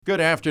Good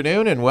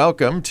afternoon and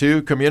welcome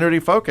to Community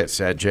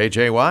Focus at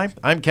JJY.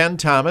 I'm Ken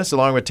Thomas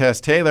along with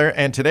Tess Taylor,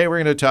 and today we're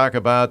going to talk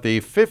about the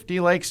 50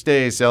 Lakes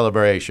Day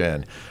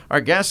celebration. Our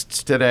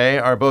guests today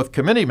are both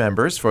committee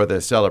members for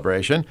this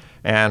celebration,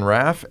 Ann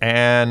Raph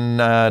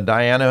and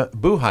Dianna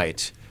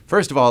Buchite.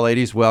 First of all,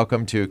 ladies,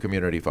 welcome to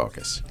Community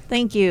Focus.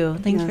 Thank you.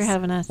 Thanks for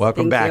having us.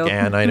 Welcome back,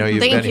 Ann. I know you've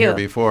been here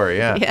before.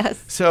 Yeah.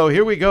 Yes. So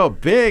here we go.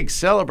 Big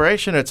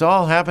celebration. It's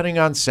all happening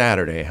on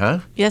Saturday, huh?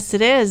 Yes,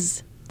 it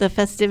is. The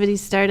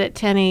festivities start at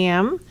 10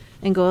 a.m.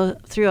 and go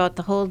throughout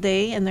the whole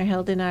day, and they're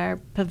held in our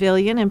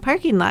pavilion and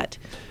parking lot.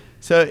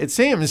 So it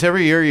seems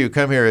every year you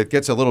come here, it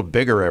gets a little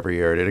bigger every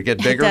year. Did it get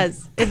bigger? It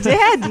does. It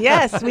did,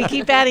 yes. We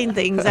keep adding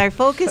things.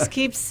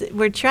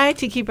 We're trying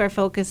to keep our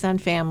focus on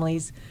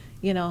families,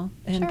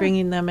 and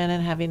bringing them in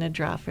and having a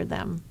draw for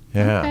them.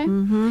 Yeah. Okay.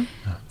 Mm-hmm.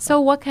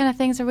 So what kind of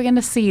things are we going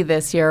to see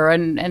this year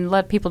and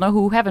let people know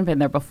who haven't been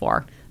there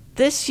before?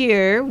 This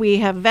year, we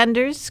have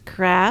vendors,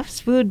 crafts,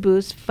 food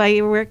booths,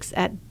 fireworks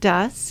at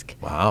dusk.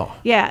 Wow.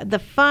 Yeah, the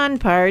fun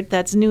part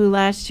that's new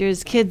last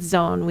year's Kids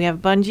Zone. We have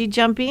bungee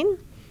jumping,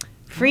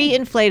 free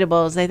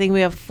inflatables. I think we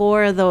have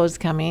 4 of those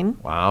coming.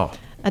 Wow.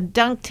 A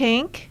dunk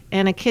tank,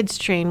 and a kids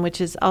train, which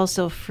is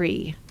also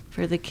free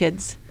for the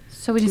kids.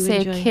 So when you to say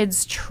enjoy. a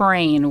kids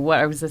train,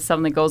 what is this,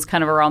 something that goes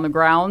kind of around the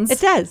grounds?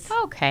 It does.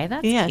 Okay,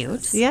 that's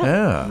cute.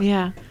 Yeah.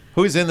 Yeah.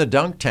 Who's in the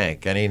dunk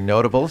tank? Any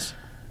notables?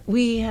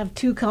 We have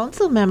 2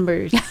 council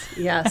members.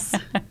 Yes.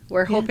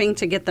 We're hoping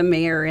to get the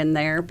mayor in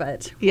there,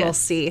 but we'll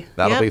see.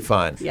 That'll Yep. be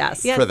fun.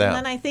 Yes. Yes, For them. and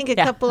then I think a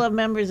couple of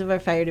members of our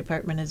fire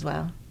department as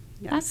well.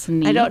 That's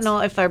neat. I don't know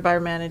if our bar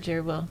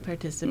manager will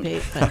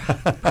participate, but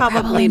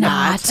Probably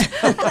not.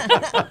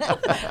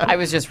 I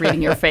was just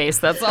reading your face,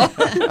 that's all.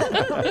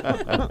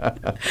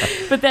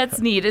 But that's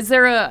neat. Is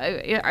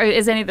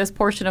any of this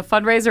portion a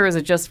fundraiser, or is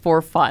it just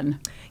for fun?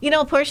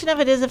 a portion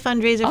of it is a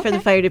fundraiser for the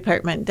Okay. fire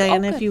department.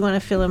 Diana, good. if you want to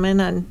fill them in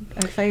on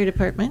our fire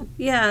department.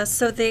 Yeah,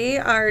 so they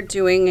are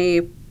doing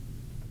a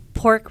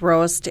pork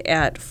roast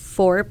at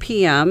 4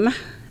 p.m.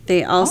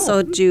 They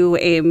also do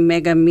a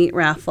mega meat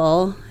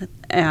raffle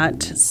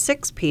at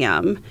 6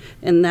 p.m.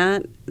 And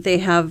that they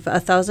have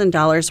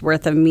 $1,000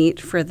 worth of meat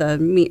for the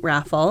meat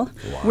raffle.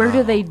 Where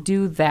do they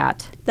do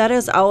that? That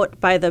is out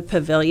by the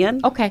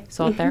pavilion. Okay,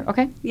 so out there.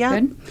 Okay,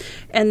 Yeah. good.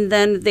 And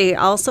then they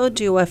also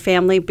do a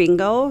family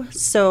bingo,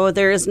 so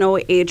there is no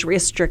age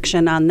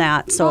restriction on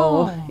that.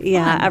 So, fun.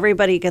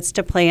 everybody gets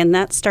to play, and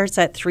that starts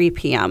at 3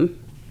 p.m.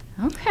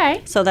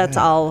 Okay, So that's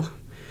all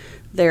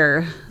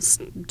their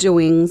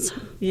doings.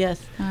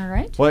 Yes. all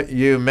right. Well,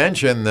 you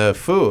mentioned the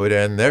food,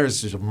 and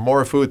there's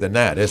more food than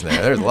that, isn't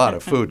there? There's a lot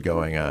of food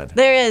going on.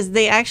 There is.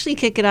 They actually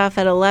kick it off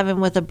at 11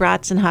 with the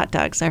brats and hot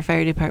dogs. Our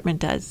fire department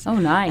does. Oh,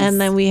 nice. And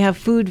then we have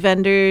food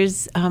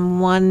vendors.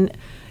 One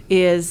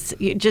is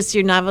just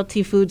your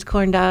novelty foods,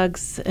 corn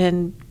dogs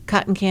and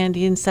cotton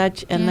candy and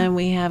such. And then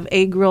we have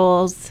egg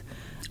rolls.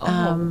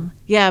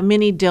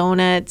 Mini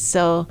donuts.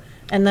 So,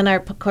 and then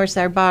of course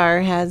our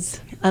bar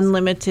has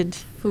unlimited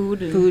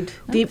food,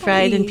 deep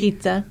fried and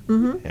pizza.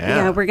 Mm-hmm.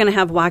 Yeah, we're going to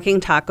have walking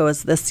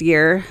tacos this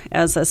year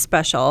as a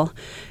special.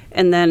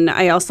 And then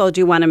I also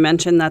do want to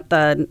mention that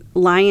the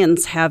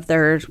Lions have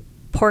their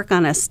pork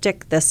on a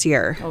stick this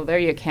year. Oh, there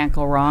you can't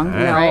go wrong.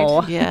 Yeah.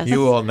 Right? Yes. You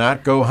will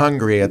not go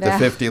hungry at the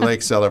 50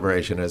 Lake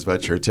celebration, is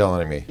what you're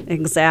telling me.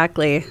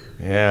 Exactly.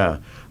 Yeah.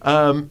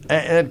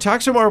 And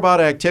talk some more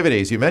about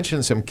activities. You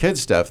mentioned some kid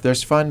stuff.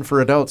 There's fun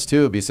for adults,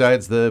 too,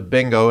 besides the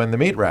bingo and the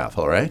meat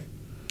raffle, right?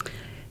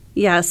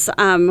 Yes,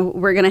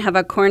 we're going to have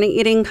a corn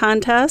eating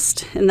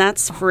contest, and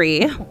that's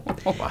free.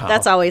 Wow.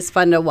 That's always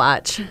fun to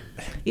watch.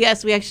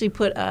 Yes, we actually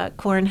put a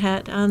corn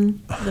hat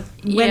on the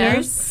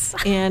winners,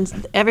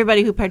 and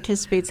everybody who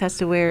participates has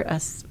to wear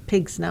a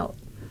pig snout.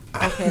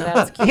 Okay,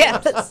 that's cute.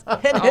 Yes,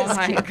 it Oh is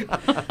my cute.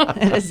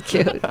 It is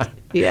cute.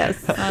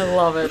 Yes. I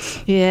love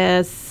it.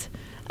 Yes.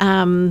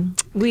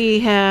 We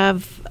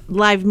have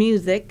live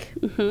music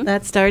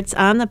that starts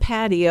on the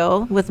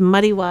patio with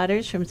Muddy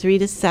Waters from 3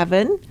 to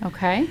 7.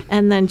 Okay.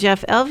 And then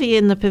Jeff Elvey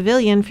in the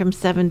pavilion from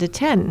 7 to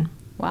 10.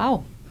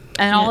 Wow.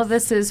 And all of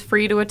this is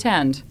free to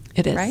attend.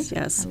 It is. Right?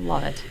 Yes. I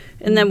love it.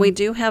 And then we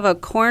do have a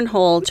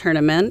cornhole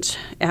tournament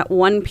at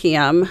 1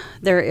 p.m.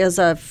 There is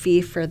a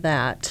fee for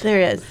that.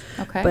 There is.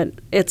 Okay. But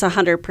it's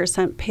 100%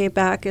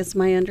 payback is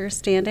my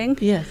understanding.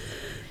 Yes.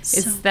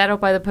 Is that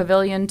out by the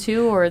pavilion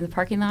too, or in the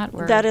parking lot?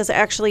 Or? That is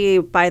actually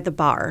by the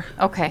bar.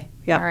 Okay.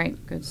 Yep. All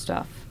right. Good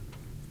stuff.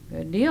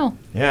 Good deal.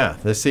 Yeah,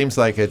 this seems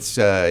like it's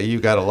you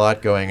got a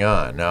lot going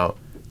on. Now,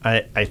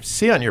 I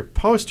see on your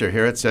poster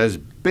here it says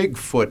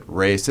Bigfoot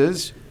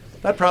races.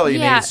 That probably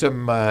needs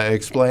some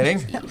explaining.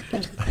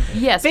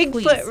 Yes, Bigfoot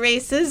please.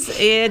 races.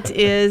 It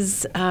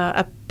is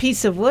a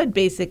piece of wood,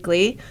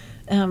 basically,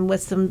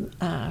 with some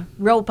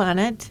rope on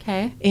it.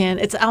 Okay. And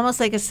it's almost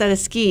like a set of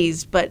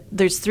skis, but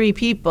there's 3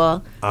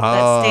 people that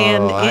Oh,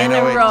 stand I in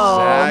know a row.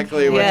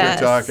 exactly what you're Yes.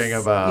 talking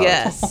about.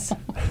 Yes.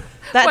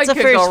 That's What a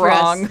could first go for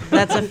wrong? us.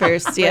 That's a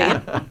first,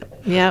 yeah.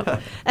 Yep.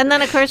 And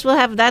then, of course, we'll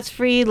have that's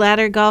free.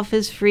 Ladder golf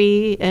is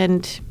free.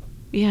 And,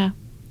 yeah,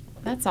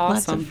 That's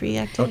lots awesome. of free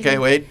activities. Okay,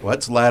 wait.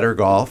 What's ladder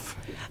golf?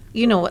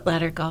 You know what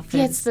ladder golf is.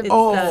 Yeah, it's the-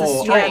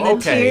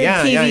 Okay.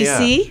 Yeah, yeah, yeah.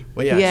 PVC.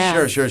 Well,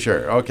 yeah,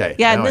 sure. Okay.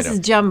 Yeah, now and I this know. is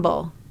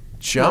jumbo.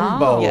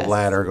 Jumbo Yes.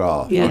 ladder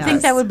golf. Yeah. I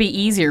think that would be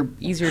easier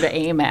to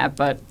aim at,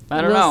 but I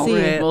don't know. See.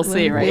 We'll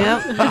see, right?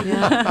 Yep.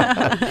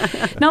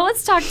 Now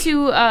let's talk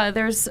to.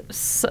 There's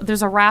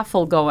a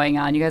raffle going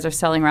on. You guys are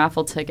selling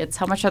raffle tickets.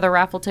 How much are the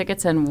raffle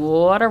tickets, and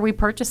what are we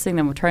purchasing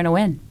them? We're trying to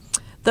win.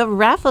 The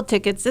raffle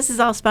tickets, this is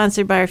all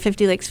sponsored by our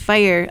 50 Lakes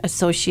Fire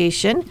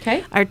Association,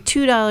 Okay. are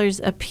 $2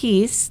 a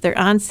piece. They're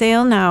on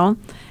sale now,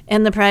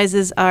 and the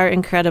prizes are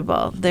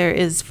incredible. There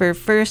is, for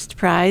first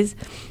prize,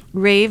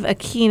 Rave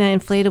Akina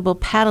inflatable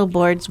paddle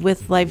boards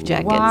with life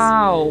jackets.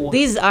 Wow.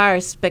 These are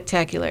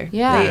spectacular.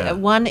 Yeah.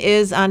 One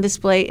is on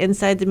display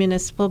inside the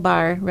municipal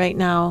bar right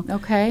now.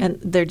 Okay. And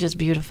they're just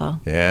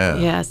beautiful. Yeah.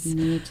 Yes.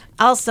 Neat.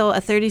 Also, a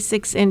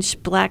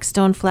 36-inch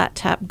Blackstone flat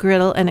top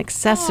griddle and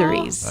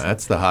accessories.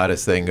 That's the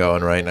hottest thing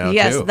going right now,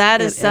 Yes, too. that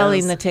is It selling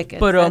is. the tickets.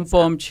 But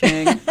That's-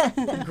 ching.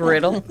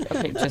 Griddle.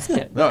 Okay, just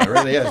kidding. No, it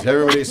really is.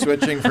 Everybody's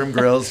switching from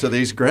grills to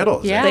these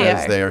griddles. Yeah. They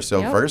because are. they are so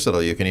Yep.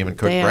 versatile. You can even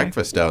cook They are.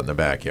 breakfast out in the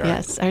backyard.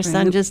 Yes, our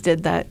son just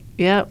did that.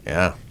 Yep.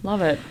 Yeah.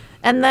 Love it.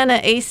 And then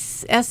a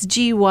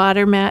SG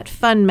water mat,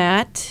 fun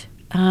mat,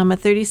 a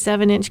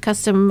 37-inch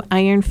custom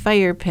iron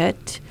fire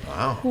pit,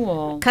 Wow.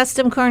 Cool.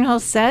 custom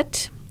cornhole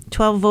set,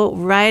 12-volt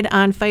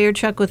ride-on fire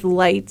truck with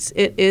lights.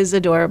 It is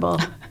adorable.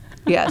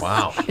 Yes.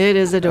 Wow. It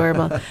is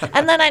adorable.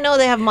 And then I know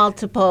they have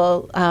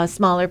multiple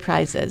smaller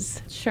prizes.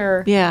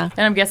 Sure. Yeah.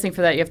 And I'm guessing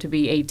for that you have to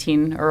be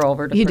 18 or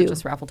over to You do.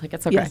 purchase raffle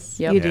tickets. Okay. Yes,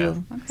 Yep. you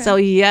do. So,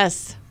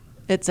 yes,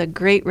 it's a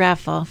great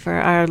raffle for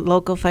our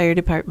local fire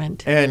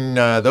department. And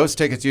those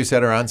tickets you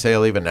said are on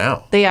sale even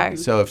now. They are.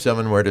 So if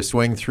someone were to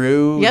swing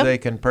through, Yep. they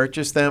can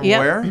purchase them Yep.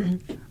 where?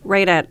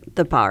 Right at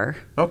the bar.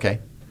 Okay.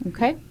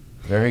 Okay.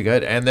 Very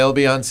good. And they'll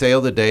be on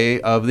sale the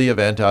day of the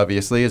event,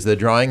 obviously. Is the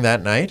drawing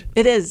that night?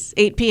 It is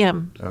 8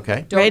 p.m.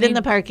 Okay. Don't right in need-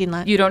 the parking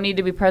lot. You don't need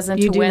to be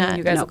present You to do win. not.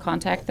 You guys No. will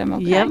contact them.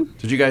 Okay. Yep.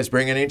 Did you guys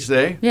bring any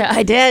today? Yeah.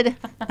 I did,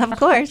 of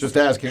course. Just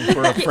asking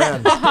for a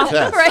friend.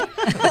 Tess. Right.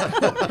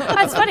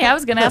 That's funny. I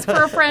was going to ask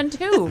for a friend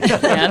too.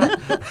 Dan.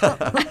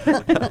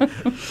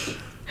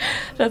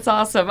 That's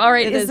awesome. All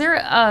right. It Is is.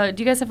 there?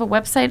 Do you guys have a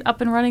website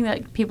up and running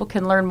that people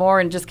can learn more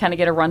and just kind of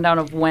get a rundown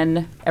of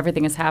when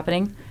everything is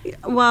happening?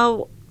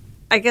 Well,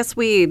 I guess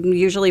we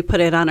usually put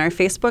it on our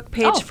Facebook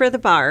page Oh, for the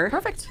bar.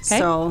 perfect. Okay.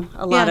 So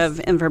a lot Yes. of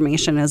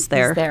information is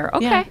there. Is there?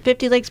 Okay. Yeah,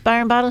 50 Lakes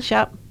Bar and Bottle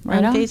Shop Right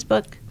on on.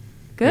 Facebook.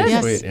 Good.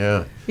 Yes. Sweet,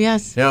 yeah.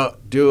 Yes. Now,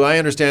 do I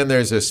understand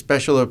there's a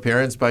special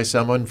appearance by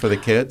someone for the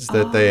kids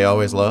that they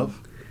always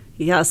love?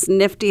 Yes,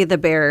 Nifty the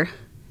Bear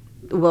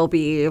will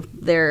be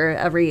there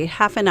every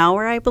half an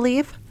hour, I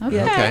believe.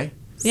 Okay. Okay.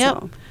 Yep.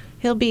 So,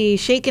 He'll be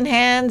shaking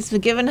hands,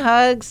 giving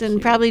hugs,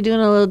 and probably doing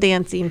a little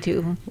dancing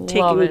too. Love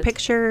taking it.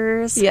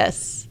 pictures.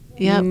 Yes.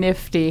 Yep.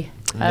 Nifty.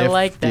 I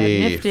like that.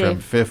 Nifty. From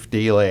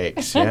 50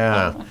 Lakes,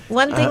 yeah.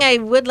 One thing I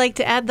would like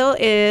to add, though,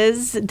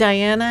 is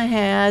Dianna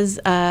has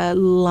a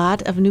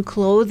lot of new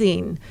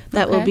clothing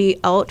that will Okay. be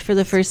out for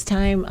the first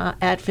time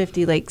at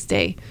 50 Lakes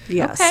Day.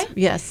 Yes. Okay.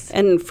 Yes.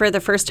 And for the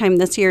first time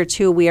this year,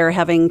 too, we are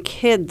having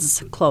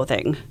kids'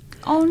 clothing.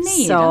 Oh,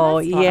 neat. So, Oh,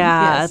 that's fun.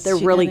 yeah, Yes, they're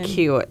she really got in.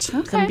 cute.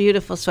 Some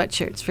beautiful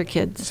sweatshirts for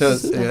kids. So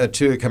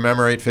to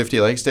commemorate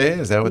 50 Lakes Day,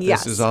 is that what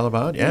Yes. this is all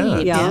about? Yeah.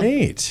 Yeah.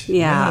 Neat.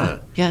 Yeah.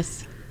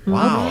 Yes.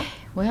 Wow.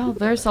 Well,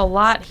 there's a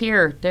lot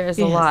here. There's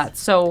a Yes. lot.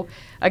 So,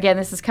 again,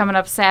 this is coming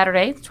up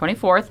Saturday,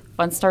 24th.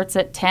 Fun starts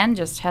at 10.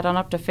 Just head on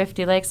up to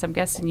 50 Lakes. I'm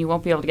guessing you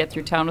won't be able to get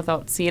through town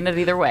without seeing it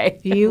either way.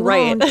 You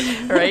Right.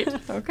 won't. Right?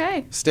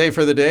 Okay. Stay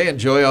for the day,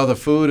 enjoy all the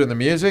food and the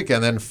music,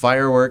 and then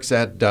fireworks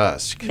at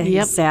dusk. Yep.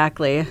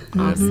 Exactly.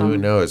 And who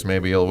knows,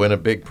 maybe you'll win a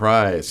big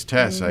prize.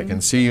 Tess, I can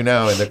see you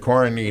now in the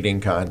corn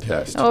eating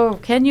contest. Oh,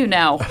 can you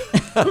now?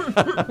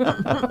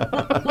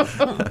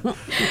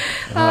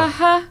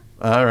 Uh-huh.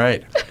 All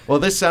right. Well,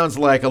 this sounds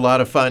like a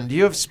lot of fun. Do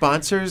you have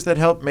sponsors that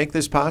help make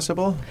this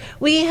possible?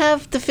 We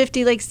have the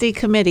 50 Lakes Day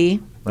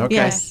Committee. Okay.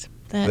 Yes.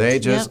 that- They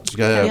yep. just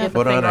Yep.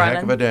 put on Finger a on heck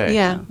it. of a day.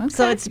 Yeah.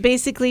 So Okay. it's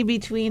basically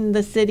between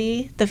the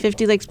city, the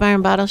 50 Lakes Bar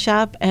and Bottle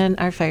Shop, and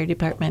our fire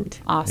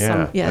department. Awesome.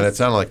 Yeah. Yes. And it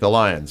sounded like the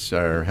Lions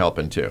are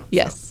helping too.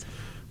 Yes.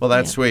 Well,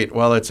 that's Yeah. sweet.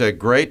 Well, it's a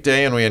great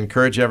day, and we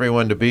encourage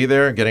everyone to be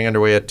there. Getting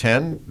underway at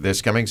 10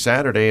 this coming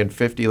Saturday in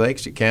 50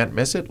 Lakes. You can't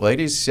miss it.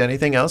 Ladies,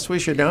 anything else we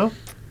should know?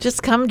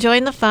 Just come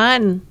join the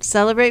fun.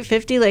 Celebrate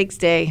 50 Lakes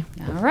Day.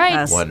 All right.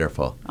 Yes.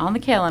 Wonderful. On the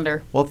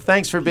calendar. Well,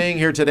 thanks for being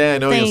here today. I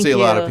know you'll Thank see a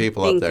lot of you.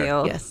 people Thank up there.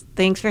 you. Yes.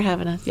 Thanks for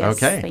having us.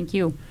 Yes. Okay. Thank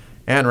you.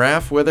 And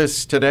Raph with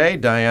us today,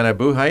 Dianna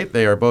Buchite.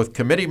 They are both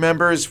committee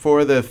members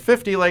for the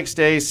 50 Lakes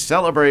Day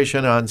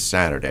celebration on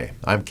Saturday.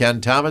 I'm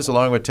Ken Thomas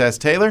along with Tess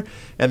Taylor,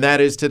 and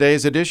that is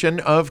today's edition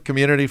of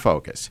Community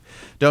Focus.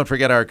 Don't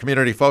forget our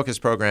Community Focus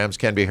programs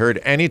can be heard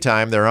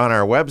anytime. They're on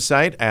our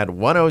website at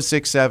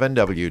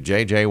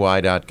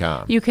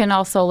 1067wjjy.com. You can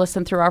also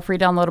listen through our free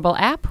downloadable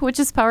app, which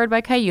is powered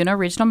by Cuyuna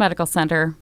Regional Medical Center.